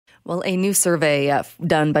Well, a new survey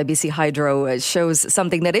done by BC Hydro shows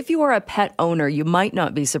something that if you are a pet owner, you might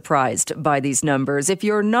not be surprised by these numbers. If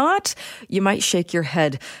you're not, you might shake your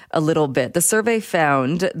head a little bit. The survey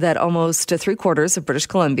found that almost 3/4 of British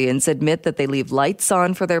Columbians admit that they leave lights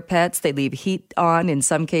on for their pets. They leave heat on, in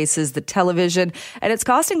some cases, the television, and it's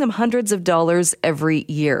costing them hundreds of dollars every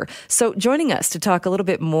year. So joining us to talk a little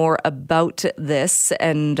bit more about this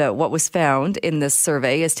and what was found in this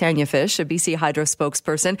survey is Tanya Fish, a BC Hydro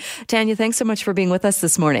spokesperson. Tanya, thanks so much for being with us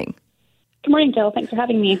this morning. Good morning, Jill. Thanks for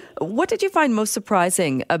having me. What did you find most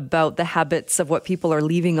surprising about the habits of what people are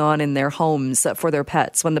leaving on in their homes for their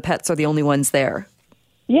pets when the pets are the only ones there?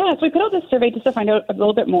 Yeah, so we put out this survey just to find out a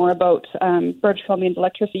little bit more about British Columbians'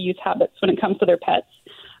 electricity use habits when it comes to their pets.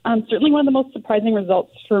 Certainly one of the most surprising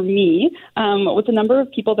results for me was the number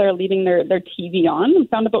of people that are leaving their TV on. We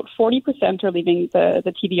found about 40% are leaving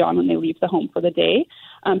the TV on when they leave the home for the day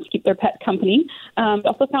to keep their pet company. We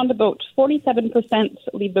also found about 47%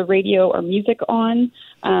 leave the radio or music on,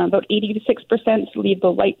 about 86% leave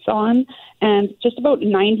the lights on, and just about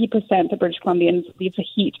 90% of British Columbians leave the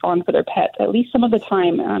heat on for their pet, at least some of the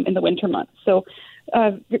time in the winter months. So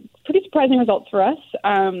pretty surprising results for us.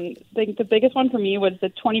 I think the biggest one for me was the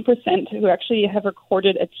 20% who actually have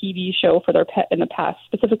recorded a TV show for their pet in the past,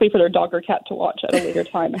 specifically for their dog or cat to watch at a later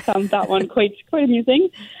time. I found that one quite amusing.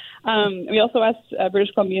 We also asked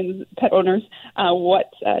British Columbian pet owners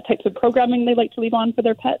what types of programming they like to leave on for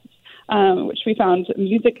their pets, which we found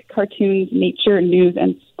music, cartoons, nature, news,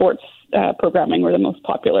 and sports programming were the most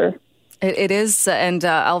popular. It is, and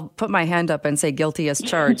I'll put my hand up and say guilty as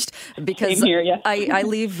charged because Same here, yes. I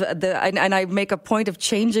leave and I make a point of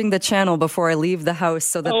changing the channel before I leave the house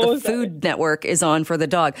so that the Food Network is on for the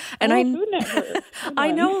dog. And Food Network.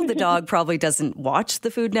 I know the dog probably doesn't watch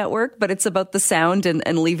the Food Network, but it's about the sound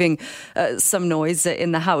and leaving some noise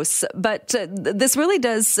in the house. But this really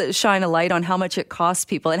does shine a light on how much it costs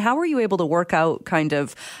people. And how were you able to work out kind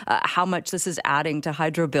of how much this is adding to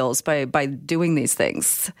hydro bills by doing these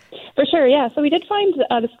things? For sure, yeah. So we did find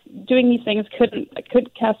doing these things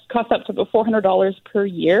could cost up to about $400 per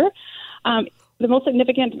year. The most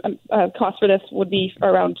significant cost for this would be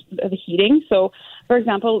around the heating. So, for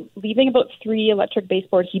example, leaving about 3 electric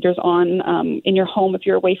baseboard heaters on in your home if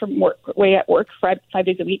you're away at work 5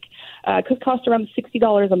 days a week could cost around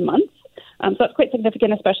 $60 a month. So that's quite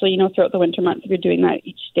significant, especially throughout the winter months if you're doing that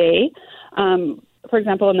each day. For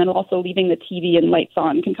example, and then also leaving the TV and lights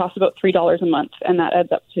on can cost about $3 a month, and that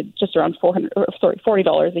adds up to just around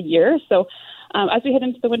 $40 a year. So as we head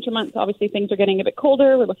into the winter months, obviously things are getting a bit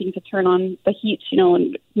colder. We're looking to turn on the heat,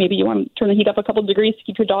 and maybe you want to turn the heat up a couple of degrees to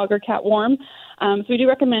keep your dog or cat warm. So we do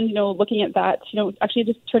recommend, looking at that, actually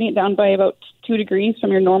just turning it down by about 2 degrees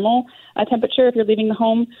from your normal temperature if you're leaving the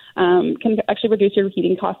home can actually reduce your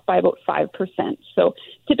heating costs by about 5%. So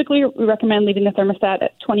typically we recommend leaving the thermostat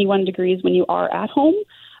at 21 degrees when you are at home,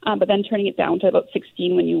 but then turning it down to about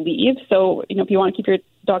 16 when you leave. So, if you want to keep your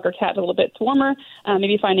dog or cat a little bit warmer,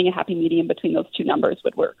 maybe finding a happy medium between those two numbers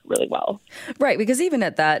would work really well. Right, because even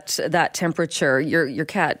at that temperature, your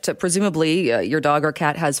cat, presumably your dog or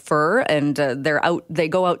cat has fur, and they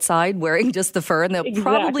go outside wearing just the fur, and they'll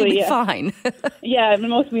probably be fine. Yeah,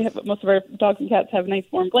 most of our dogs and cats have nice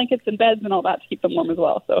warm blankets and beds and all that to keep them warm as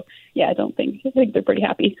well. So yeah, I think they're pretty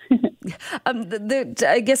happy.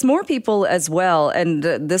 I guess more people as well, and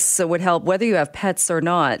this would help whether you have pets or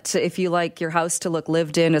not. If you like your house to look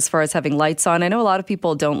lived in as far as having lights on, I know a lot of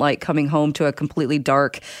people don't like coming home to a completely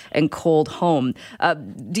dark and cold home.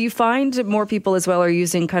 Do you find more people as well are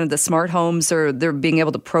using kind of the smart homes, or they're being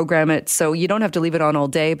able to program it so you don't have to leave it on all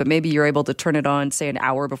day, but maybe you're able to turn it on, say, an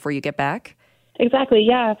hour before you get back? Exactly,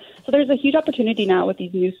 yeah. So there's a huge opportunity now with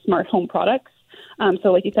these new smart home products.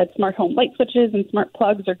 So like you said, smart home light switches and smart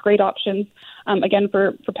plugs are great options. Again,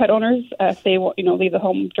 for pet owners, if they leave the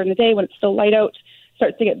home during the day when it's still light out,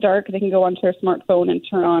 starts to get dark, they can go onto their smartphone and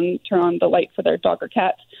turn on the light for their dog or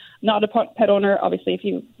cat. Not a pet owner, obviously, if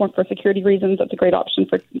you want for security reasons, that's a great option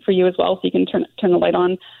for you as well. So you can turn the light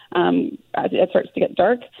on as it starts to get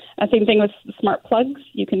dark. Same thing with smart plugs.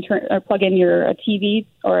 You can plug in your TV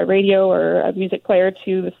or a radio or a music player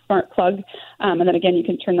to the smart plug, and then again you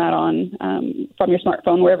can turn that on from your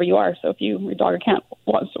smartphone wherever you are. So if your dog or cat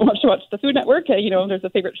wants to watch the Food Network, there's a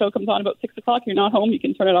favorite show comes on about 6 o'clock. You're not home, you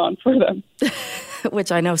can turn it on for them.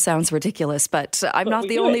 Which I know sounds ridiculous, but I'm not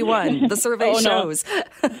the only one. The survey shows.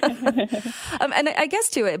 And I guess,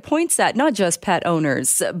 too, it points at not just pet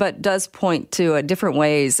owners, but does point to different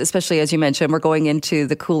ways, especially as you mentioned, we're going into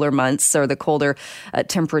the cooler months or the colder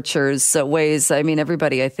temperatures, ways. I mean,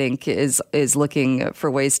 everybody, I think, is looking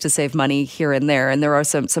for ways to save money here and there. And there are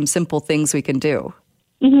some simple things we can do.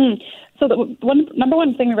 Mm-hmm. So the number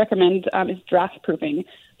one thing we recommend is draft proofing.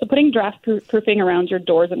 So putting draft proofing around your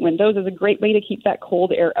doors and windows is a great way to keep that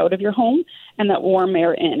cold air out of your home and that warm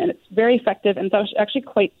air in. And it's very effective, and it's actually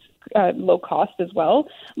quite low cost as well.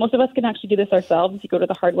 Most of us can actually do this ourselves. You go to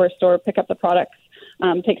the hardware store, pick up the products.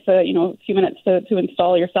 Takes a few minutes to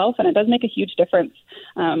install yourself, and it does make a huge difference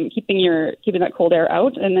keeping that cold air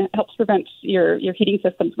out, and it helps prevent your heating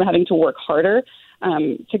systems from having to work harder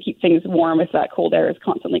to keep things warm if that cold air is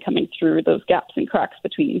constantly coming through those gaps and cracks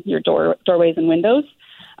between your doorways and windows.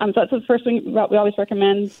 So that's the first thing we always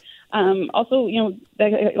recommend. Also,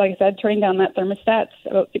 like I said, turning down that thermostat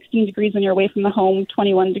about 16 degrees when you're away from the home,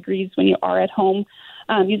 21 degrees when you are at home.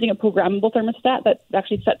 Using a programmable thermostat that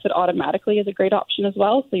actually sets it automatically is a great option as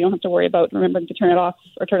well. So you don't have to worry about remembering to turn it off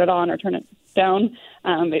or turn it on or turn it down.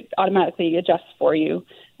 It automatically adjusts for you.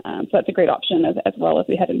 So that's a great option as well as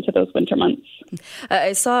we head into those winter months.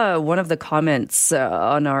 I saw one of the comments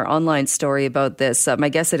on our online story about this. I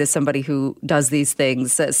guess it is somebody who does these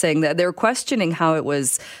things, saying that they're questioning how it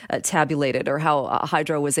was tabulated or how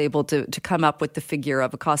Hydro was able to come up with the figure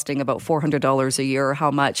of costing about $400 a year or how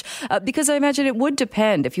much. Because I imagine it would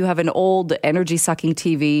depend if you have an old energy-sucking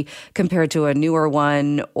TV compared to a newer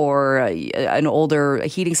one or an older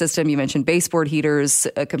heating system. You mentioned baseboard heaters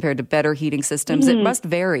compared to better heating systems. Mm-hmm. It must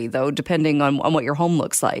vary, though, depending on what your home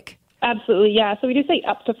looks like. Absolutely, yeah. So we do say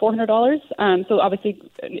up to $400. So obviously,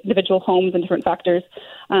 individual homes and different factors.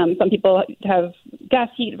 Some people have gas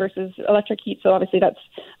heat versus electric heat, so obviously that's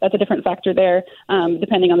a different factor there,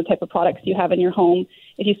 depending on the type of products you have in your home.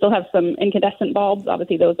 If you still have some incandescent bulbs,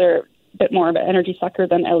 obviously those are a bit more of an energy sucker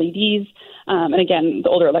than LEDs. And again, the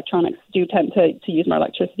older electronics do tend to use more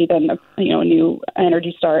electricity than a new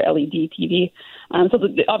Energy Star LED TV.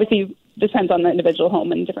 Obviously depends on the individual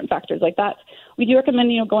home and different factors like that. We do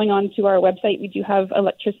recommend, going on to our website. We do have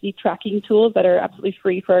electricity tracking tools that are absolutely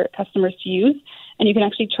free for customers to use. And you can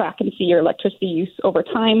actually track and see your electricity use over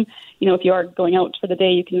time. If you are going out for the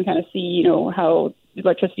day, you can kind of see, how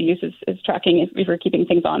electricity use is tracking if you're keeping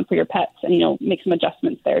things on for your pets and, make some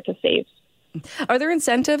adjustments there to save. Are there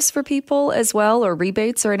incentives for people as well, or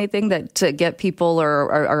rebates or anything that to get people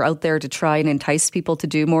or are out there to try and entice people to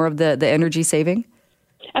do more of the energy saving?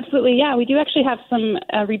 Absolutely, yeah. We do actually have some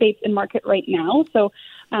rebates in market right now. So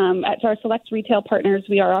at our select retail partners,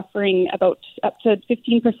 we are offering about up to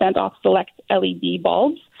 15% off select LED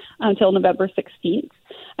bulbs until November 16th.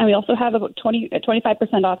 And we also have about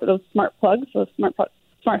 25% off of those smart plugs, those smart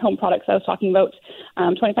home products I was talking about,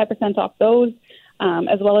 25% off those,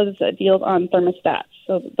 as well as deals on thermostats.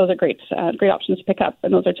 So those are great options to pick up,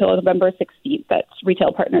 and those are till November 16th. That's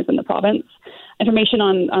retail partners in the province. Information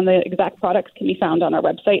on the exact products can be found on our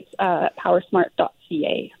website at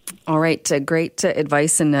powersmart.ca. All right. Great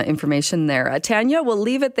advice and information there. Tanya, we'll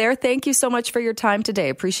leave it there. Thank you so much for your time today.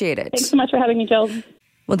 Appreciate it. Thanks so much for having me, Jill.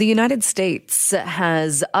 Well, the United States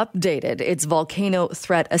has updated its volcano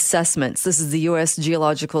threat assessments. This is the U.S.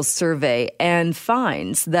 Geological Survey, and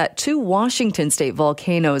finds that 2 Washington state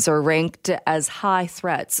volcanoes are ranked as high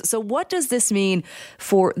threats. So what does this mean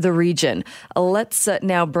for the region? Let's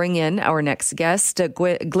now bring in our next guest,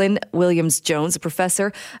 Glyn Williams-Jones, a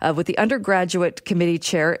professor with the undergraduate committee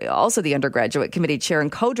chair, also the undergraduate committee chair and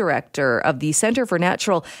co-director of the Center for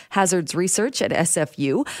Natural Hazards Research at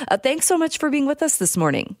SFU. Thanks so much for being with us this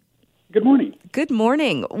morning. Good morning. Good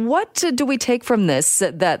morning. What do we take from this,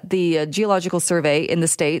 that the Geological Survey in the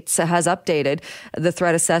States has updated the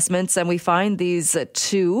threat assessments, and we find these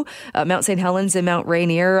 2, Mount St. Helens and Mount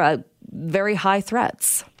Rainier, very high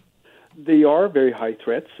threats? They are very high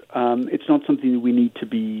threats. It's not something that we need to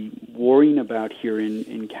be worrying about here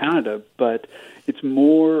in Canada, but it's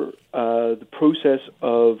more the process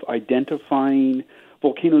of identifying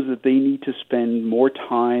volcanoes that they need to spend more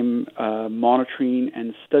time monitoring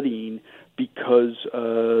and studying because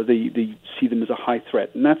they see them as a high threat.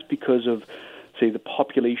 And that's because of, say, the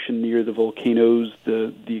population near the volcanoes,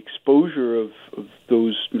 the exposure of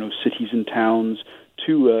those cities and towns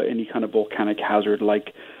to any kind of volcanic hazard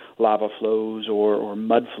like lava flows or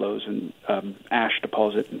mud flows and ash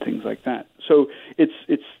deposit and things like that. So it's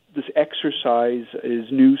this exercise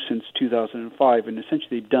is new since 2005, and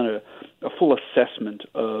essentially they've done a full assessment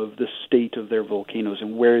of the state of their volcanoes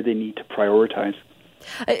and where they need to prioritize.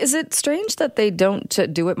 Is it strange that they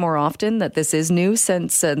don't do it more often, that this is new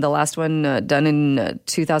since the last one done in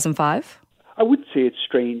 2005? I would say it's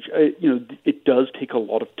strange. It does take a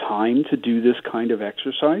lot of time to do this kind of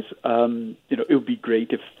exercise. It would be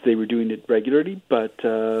great if they were doing it regularly, but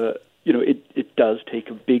it does take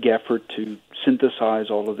a big effort to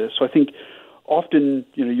synthesize all of this. So I think often,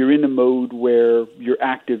 you're in a mode where you're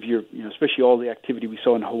active. Especially all the activity we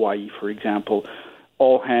saw in Hawaii, for example.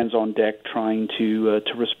 all hands on deck trying to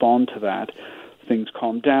respond to that. Things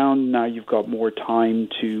calm down. Now you've got more time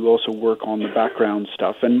to also work on the background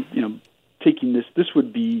stuff. And, taking this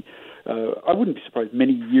would be, I wouldn't be surprised,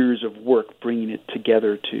 many years of work bringing it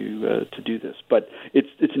together to do this. But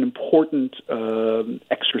it's an important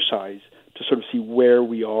exercise to sort of see where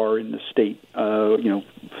we are in the state, for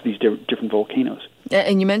these different volcanoes.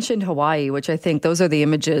 And you mentioned Hawaii, which I think those are the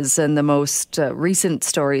images and the most recent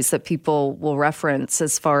stories that people will reference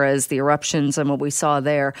as far as the eruptions and what we saw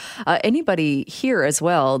there. Anybody here as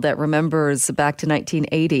well that remembers back to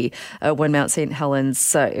 1980 when Mount St.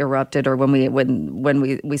 Helens erupted, or when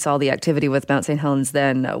we saw the activity with Mount St. Helens,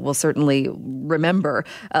 then will certainly remember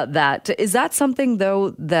that. Is that something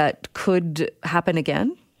though that could happen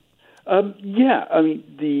again? Yeah, I mean,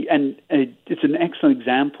 it's an excellent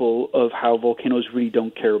example of how volcanoes really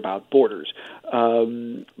don't care about borders.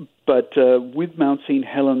 But with Mount St.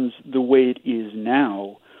 Helens, the way it is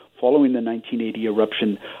now, following the 1980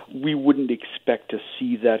 eruption, we wouldn't expect to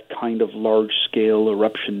see that kind of large-scale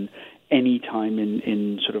eruption anytime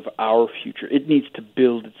in sort of our future. It needs to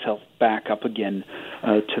build itself back up again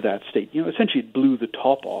to that state. Essentially it blew the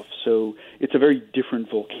top off, so it's a very different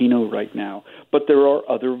volcano right now. But there are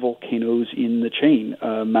other volcanoes in the chain,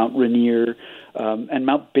 Mount Rainier and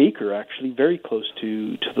Mount Baker, actually very close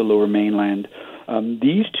to the lower mainland.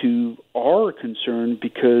 These two are a concern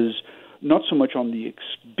because not so much on the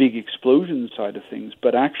big explosion side of things,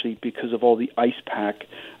 but actually because of all the ice pack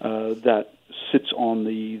that sits on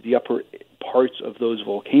the upper parts of those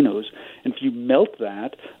volcanoes. And if you melt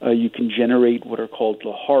that, you can generate what are called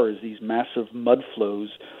lahars, these massive mud flows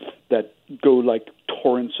that go like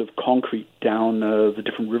torrents of concrete down the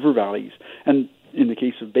different river valleys. And in the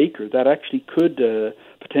case of Baker, that actually could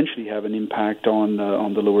potentially have an impact on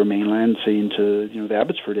the lower mainland, say into the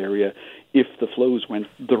Abbotsford area, if the flows went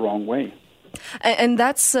the wrong way. And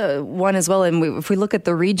that's one as well. And if we look at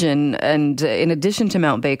the region, and in addition to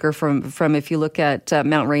Mount Baker, from if you look at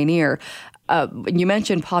Mount Rainier, you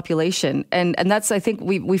mentioned population, and that's, I think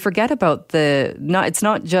we forget about it's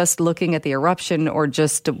not just looking at the eruption or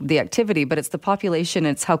just the activity, but it's the population.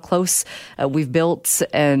 It's how close we've built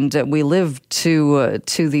and we live to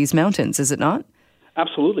these mountains. Is it not?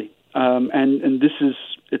 Absolutely, and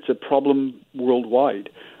it's a problem worldwide.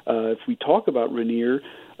 If we talk about Rainier,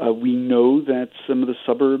 we know that some of the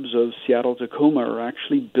suburbs of Seattle-Tacoma are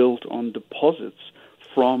actually built on deposits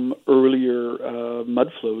from earlier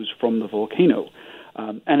mud flows from the volcano.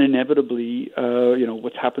 And inevitably,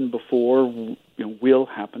 what's happened before, will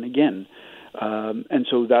happen again. And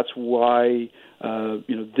so that's why,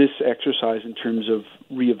 this exercise in terms of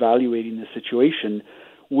reevaluating the situation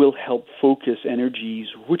will help focus energies,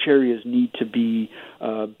 which areas need to be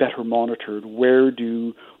better monitored, where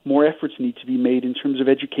do more efforts need to be made in terms of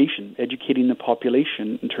educating the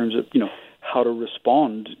population in terms of, how to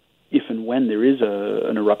respond if and when there is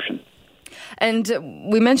an eruption. And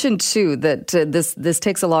we mentioned, too, that this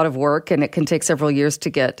takes a lot of work and it can take several years to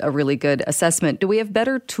get a really good assessment. Do we have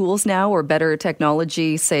better tools now or better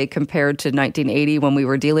technology, say, compared to 1980 when we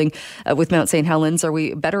were dealing with Mount St. Helens? Are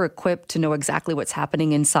we better equipped to know exactly what's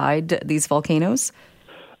happening inside these volcanoes?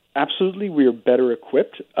 Absolutely, we are better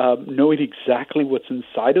equipped. Knowing exactly what's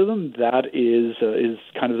inside of them, that is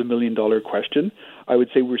kind of the million-dollar question. I would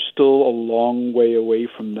say we're still a long way away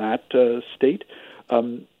from that state.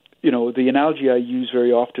 The analogy I use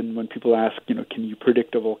very often when people ask, can you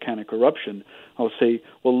predict a volcanic eruption? I'll say,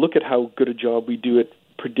 well, look at how good a job we do at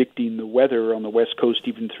predicting the weather on the West Coast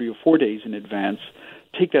even 3 or 4 days in advance.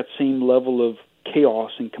 Take that same level of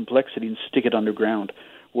chaos and complexity and stick it underground,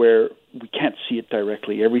 where we can't see it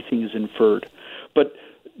directly. Everything is inferred. But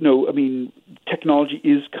technology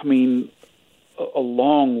is coming a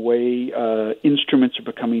long way. Instruments are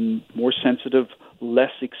becoming more sensitive,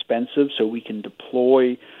 less expensive, so we can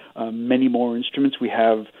deploy many more instruments. We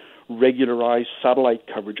have regularized satellite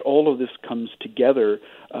coverage. All of this comes together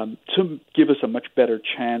to give us a much better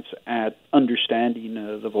chance at understanding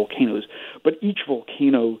the volcanoes. But each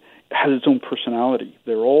volcano has its own personality.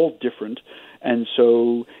 They're all different. And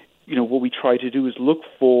so, what we try to do is look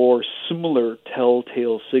for similar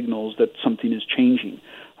telltale signals that something is changing.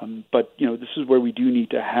 But this is where we do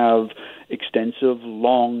need to have extensive,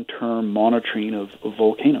 long-term monitoring of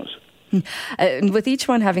volcanoes. And with each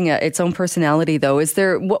one having its own personality, though, is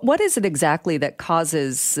there what is it exactly that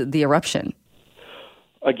causes the eruption?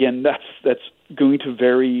 Again, that's going to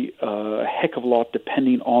vary a heck of a lot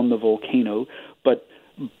depending on the volcano. But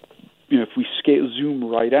if we zoom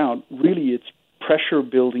right out, really it's pressure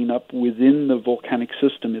building up within the volcanic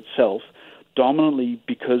system itself, dominantly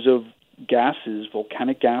because of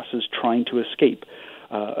volcanic gases trying to escape.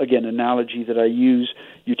 Again, analogy that I use,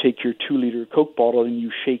 you take your 2-liter Coke bottle and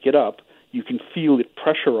you shake it up, you can feel it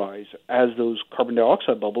pressurize as those carbon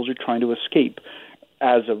dioxide bubbles are trying to escape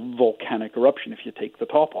as a volcanic eruption if you take the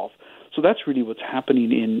top off. So that's really what's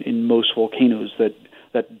happening in most volcanoes,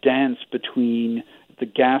 that dance between the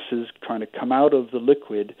gases trying to come out of the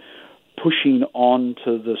liquid, pushing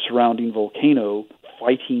onto the surrounding volcano,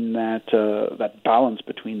 fighting that balance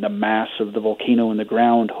between the mass of the volcano and the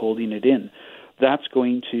ground holding it in. That's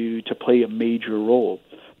going to play a major role.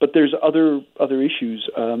 But there's other issues,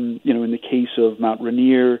 in the case of Mount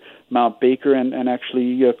Rainier, Mount Baker, and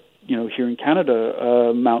actually, here in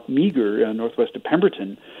Canada, Mount Meager, northwest of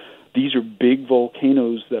Pemberton. These are big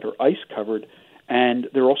volcanoes that are ice-covered, and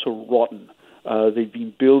they're also rotten. They've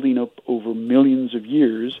been building up over millions of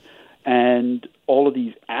years, and all of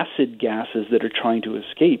these acid gases that are trying to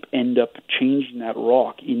escape end up changing that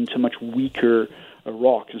rock into much weaker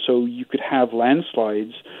rock. And so you could have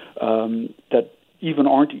landslides that even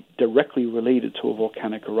aren't directly related to a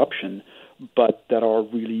volcanic eruption, but that are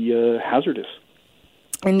really hazardous.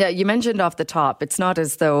 And you mentioned off the top, it's not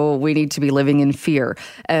as though we need to be living in fear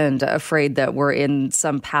and afraid that we're in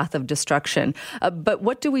some path of destruction. But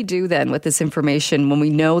what do we do then with this information when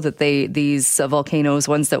we know that these volcanoes,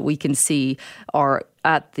 ones that we can see, are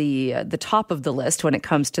at the top of the list when it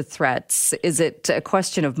comes to threats? Is it a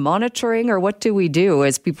question of monitoring, or what do we do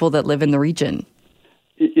as people that live in the region?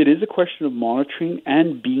 It is a question of monitoring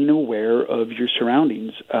and being aware of your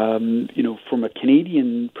surroundings. From a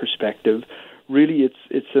Canadian perspective, really,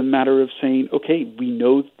 it's a matter of saying, okay, we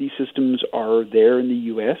know these systems are there in the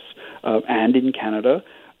U.S. And in Canada.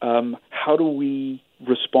 How do we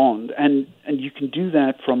respond? And you can do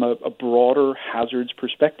that from a broader hazards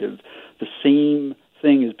perspective. The same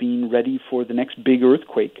thing as being ready for the next big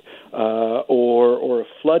earthquake or a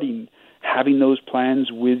flooding. Having those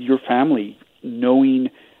plans with your family, knowing,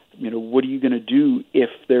 what are you going to do if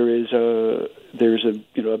there's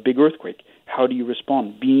a big earthquake? How do you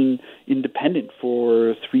respond? Being independent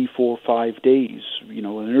for 3, 4, 5 days,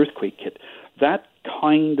 an earthquake hit. That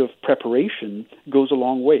kind of preparation goes a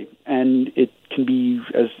long way, and it can be,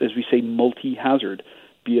 as we say, multi-hazard,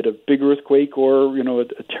 be it a big earthquake or,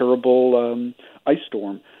 a terrible ice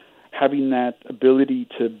storm. Having that ability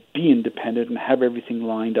to be independent and have everything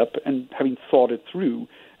lined up and having thought it through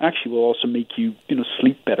actually will also make you,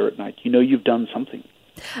 sleep better at night. You've done something.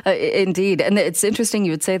 Indeed. And it's interesting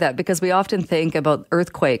you would say that, because we often think about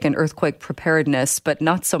earthquake and earthquake preparedness, but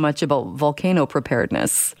not so much about volcano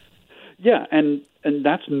preparedness. Yeah, and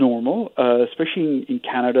that's normal, especially in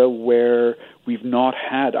Canada where we've not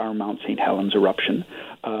had our Mount St. Helens eruption.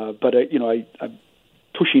 But I'm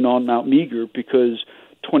pushing on Mount Meager because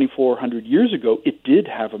 2,400 years ago, it did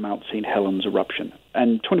have a Mount St. Helens eruption.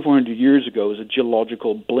 And 2,400 years ago is a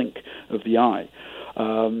geological blink of the eye.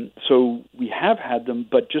 So we have had them,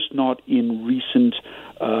 but just not in recent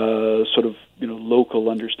local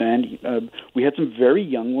understanding. We had some very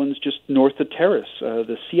young ones just north of Terrace,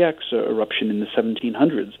 the Siax eruption in the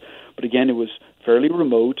 1700s. But again, it was fairly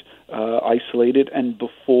remote, isolated, and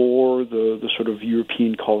before the sort of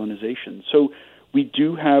European colonization. So we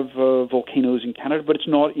do have volcanoes in Canada, but it's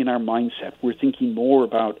not in our mindset. We're thinking more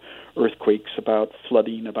about earthquakes, about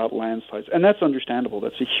flooding, about landslides, and that's understandable.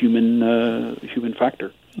 That's a human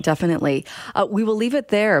factor. Definitely. We will leave it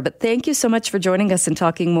there, but thank you so much for joining us and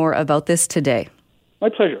talking more about this today. My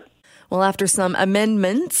pleasure. Well, after some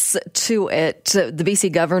amendments to it, the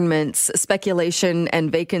BC government's speculation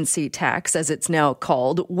and vacancy tax, as it's now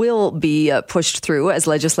called, will be pushed through as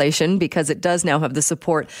legislation because it does now have the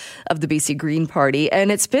support of the BC Green Party.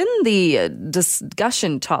 And it's been the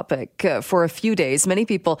discussion topic for a few days. Many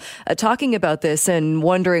people talking about this and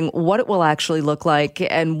wondering what it will actually look like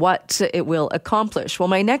and what it will accomplish. Well,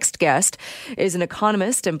 my next guest is an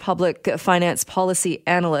economist and public finance policy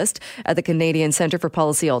analyst at the Canadian Centre for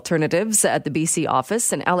Policy Alternatives at the BC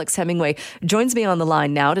office, and Alex Hemingway joins me on the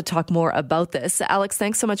line now to talk more about this. Alex,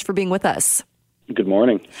 thanks so much for being with us. Good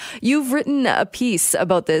morning. You've written a piece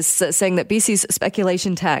about this, saying that BC's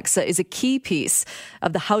speculation tax is a key piece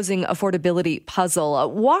of the housing affordability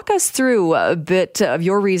puzzle. Walk us through a bit of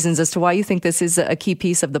your reasons as to why you think this is a key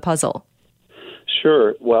piece of the puzzle.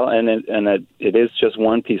 Sure. Well, and it is just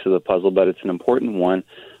one piece of the puzzle, but it's an important one.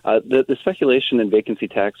 The speculation and vacancy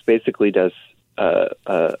tax basically does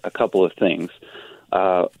a couple of things.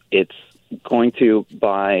 It's going to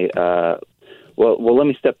buy. Let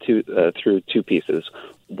me step through two pieces.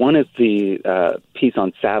 One is the piece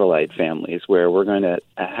on satellite families, where we're going to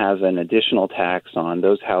have an additional tax on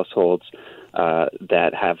those households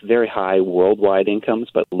that have very high worldwide incomes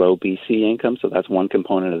but low BC income. So that's one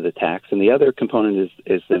component of the tax. And the other component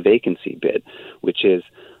is the vacancy bid, which is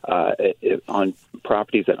on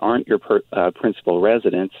properties that aren't your principal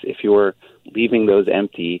residence. If you're leaving those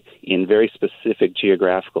empty in very specific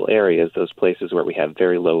geographical areas, those places where we have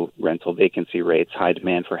very low rental vacancy rates, high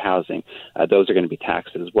demand for housing, those are going to be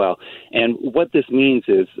taxed as well. And what this means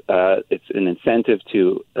is it's an incentive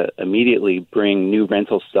to immediately bring new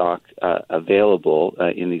rental stock available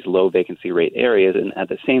in these low vacancy rate areas, and at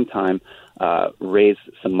the same time raise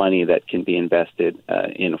some money that can be invested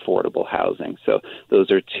in affordable housing. So those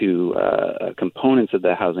are two components of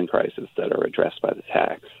the housing crisis that are addressed by the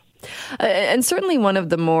tax. And certainly one of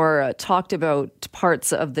the more talked about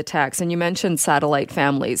parts of the tax, and you mentioned satellite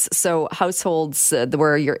families. So households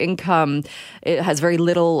where your income has very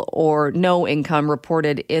little or no income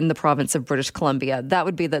reported in the province of British Columbia. That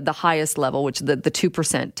would be the highest level, which the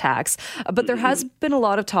 2% tax. But there has been a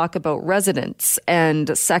lot of talk about residents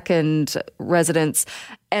and second residents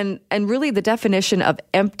and really the definition of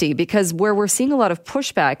empty, because where we're seeing a lot of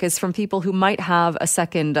pushback is from people who might have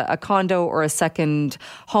a condo or a second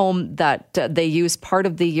home that they use part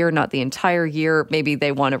of the year, not the entire year. Maybe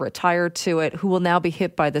they want to retire to it, who will now be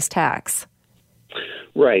hit by this tax.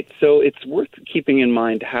 Right. So it's worth keeping in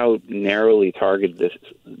mind how narrowly targeted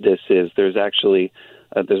this is. There's actually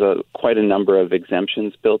quite a number of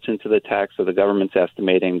exemptions built into the tax. So the government's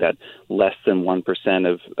estimating that less than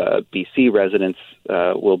 1% of BC residents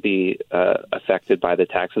will be affected by the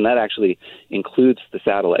tax. And that actually includes the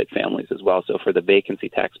satellite families as well. So for the vacancy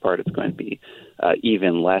tax part, it's going to be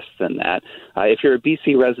even less than that. If you're a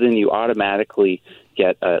BC resident, you automatically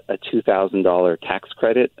get a $2,000 tax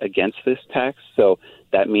credit against this tax. So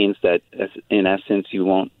that means that, in essence, you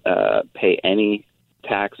won't pay any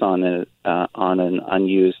tax on an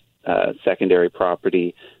unused secondary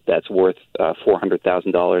property that's worth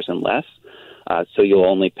 $400,000 and less. So you'll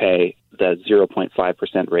only pay the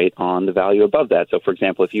 0.5% rate on the value above that. So, for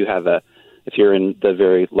example, if you're in the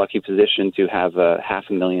very lucky position to have a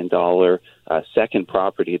 $500,000 second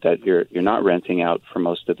property that you're not renting out for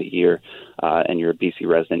most of the year, and you're a BC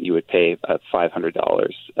resident, you would pay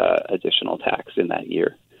 $500 additional tax in that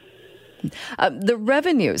year. The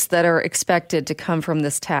revenues that are expected to come from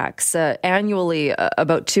this tax annually,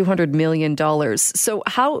 about $200 million. So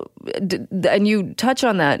and you touch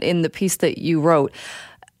on that in the piece that you wrote,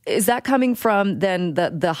 is that coming from then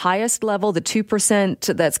the highest level, the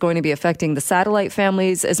 2% that's going to be affecting the satellite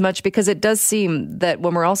families as much? Because it does seem that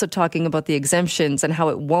when we're also talking about the exemptions and how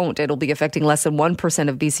it'll be affecting less than 1%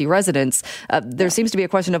 of BC residents, there seems to be a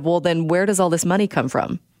question of, well, then where does all this money come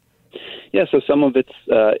from? Yeah, so some of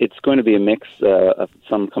it's going to be a mix of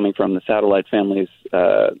some coming from the satellite families,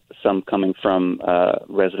 some coming from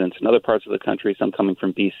residents in other parts of the country, some coming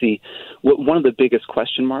from BC. One of the biggest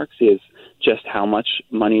question marks is just how much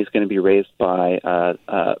money is going to be raised by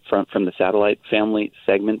from the satellite family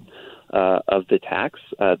segment of the tax.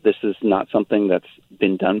 This is not something that's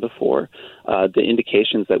been done before. The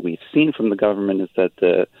indications that we've seen from the government is that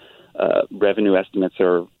the revenue estimates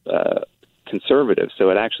are conservative, so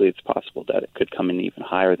it's possible that it could come in even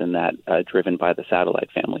higher than that, driven by the satellite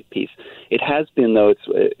family piece. It has been, though,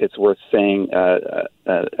 it's worth saying,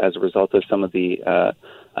 as a result of some of the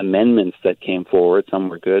amendments that came forward, some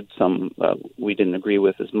were good, some we didn't agree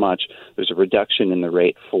with as much. There's a reduction in the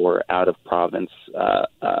rate for out-of-province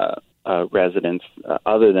residents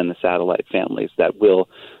other than the satellite families that will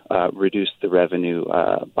reduce the revenue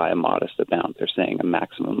by a modest amount. They're saying a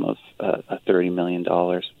maximum of $30 million.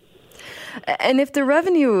 And if the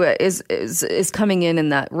revenue is coming in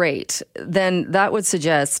that rate, then that would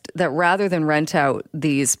suggest that rather than rent out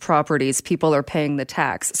these properties, people are paying the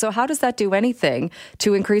tax. So how does that do anything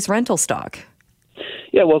to increase rental stock?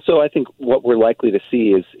 Yeah, well, so I think what we're likely to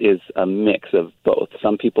see is a mix of both.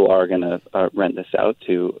 Some people are going to rent this out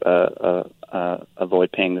to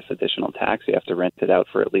avoid paying this additional tax. You have to rent it out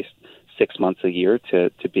for at least 6 months a year to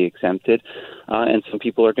be exempted, and some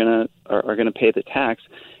people are going to pay the tax.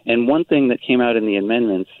 And one thing that came out in the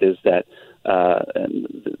amendments is that, and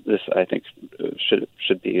this I think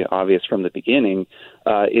should be obvious from the beginning,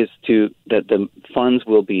 is that the funds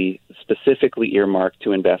will be specifically earmarked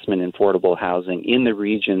to investment in affordable housing in the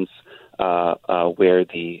regions where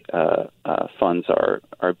the funds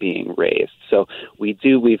are being raised. So we've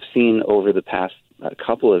seen over the past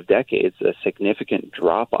couple of decades a significant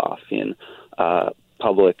drop-off in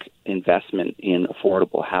public investment in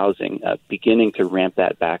affordable housing. Beginning to ramp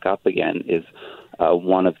that back up again is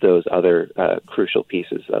one of those other crucial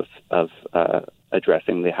pieces of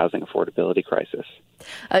addressing the housing affordability crisis.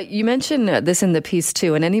 You mentioned this in the piece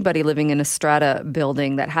too, and anybody living in a strata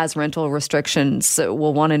building that has rental restrictions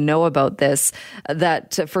will want to know about this,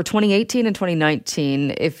 that for 2018 and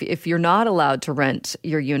 2019, if you're not allowed to rent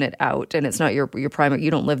your unit out and it's not your primary,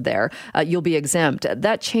 you don't live there, you'll be exempt.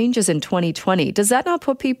 That changes in 2020. Does that not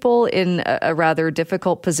put people in a rather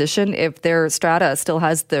difficult position if their strata still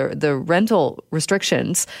has the rental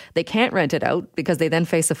restrictions? They can't rent it out because they then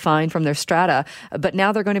face a fine from their strata, but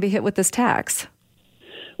now they're going to be hit with this tax.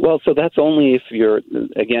 Well, so that's only if you're,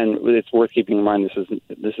 again, it's worth keeping in mind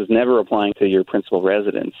this is never applying to your principal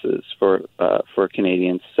residences for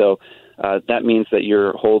Canadians. So that means that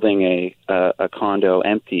you're holding a condo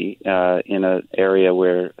empty in an area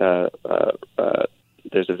where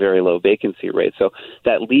there's a very low vacancy rate. So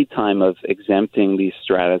that lead time of exempting these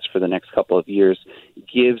stratas for the next couple of years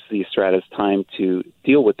gives these stratas time to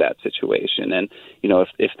deal with that situation. And, you know,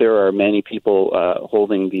 if there are many people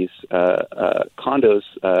holding these condos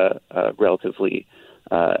relatively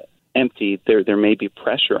empty, there may be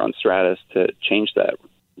pressure on stratas to change that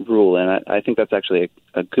rule. And I think that's actually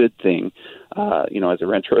a good thing. You know, as a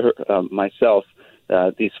renter myself,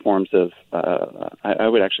 these forms of, I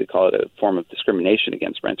would actually call it a form of discrimination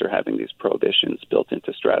against renter, having these prohibitions built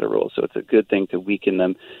into strata rules. So it's a good thing to weaken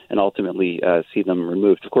them and ultimately see them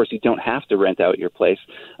removed. Of course, you don't have to rent out your place.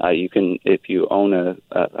 You can, if you own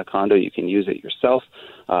a condo, you can use it yourself.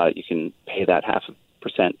 You can pay that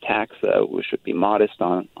 0.5% tax, which would be modest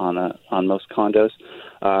on most condos,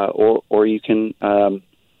 or you can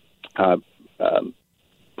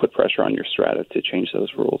put pressure on your strata to change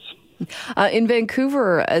those rules. In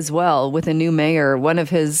Vancouver as well, with a new mayor, one of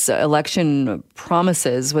his election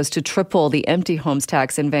promises was to triple the empty homes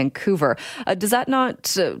tax in Vancouver. Does that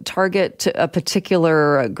not target a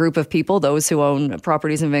particular group of people, those who own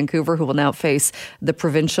properties in Vancouver, who will now face the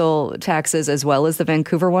provincial taxes as well as the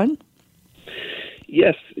Vancouver one?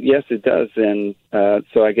 Yes, it does, and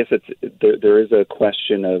so I guess there is a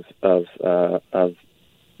question of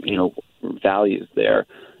you know, values there.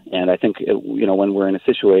 And I think, you know, when we're in a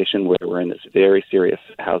situation where we're in this very serious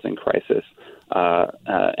housing crisis,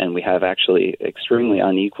 and we have actually extremely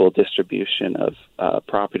unequal distribution of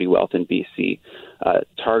property wealth in BC,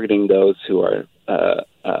 targeting those who are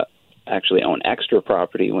actually own extra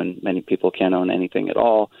property when many people can't own anything at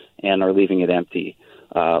all and are leaving it empty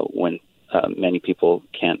when many people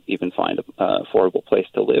can't even find an affordable place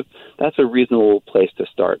to live. That's a reasonable place to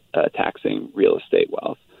start taxing real estate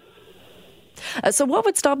wealth. So what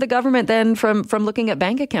would stop the government then from looking at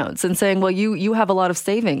bank accounts and saying, well, you have a lot of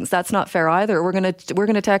savings. That's not fair either. We're going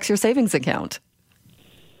to tax your savings account.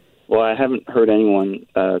 Well, I haven't heard anyone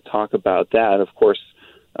talk about that. Of course,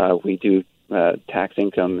 we do tax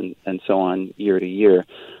income and so on year to year.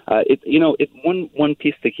 One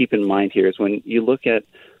piece to keep in mind here is when you look at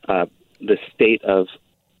the state of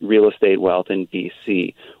real estate wealth in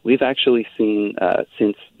BC, we've actually seen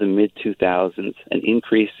since the mid-2000s an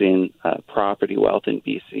increase in property wealth in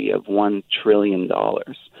BC of $1 trillion.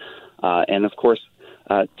 And of course,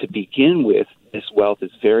 to begin with, this wealth is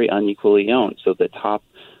very unequally owned. So the top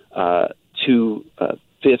 2/5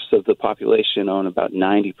 of the population own about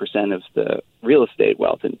 90% of the real estate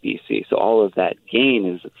wealth in BC. So all of that gain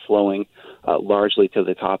is flowing largely to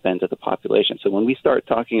the top end of the population. So when we start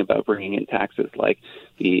talking about bringing in taxes like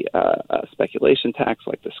the speculation tax,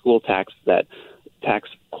 like the school tax, that tax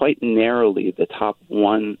quite narrowly the top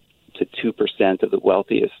 1 to 2% of the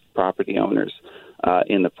wealthiest property owners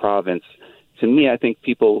in the province, to me, I think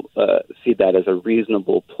people see that as a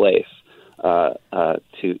reasonable place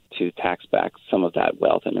to tax back some of that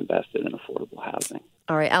wealth and invest it in affordable housing.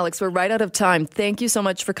 All right, Alex, we're right out of time. Thank you so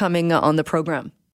much for coming on the program.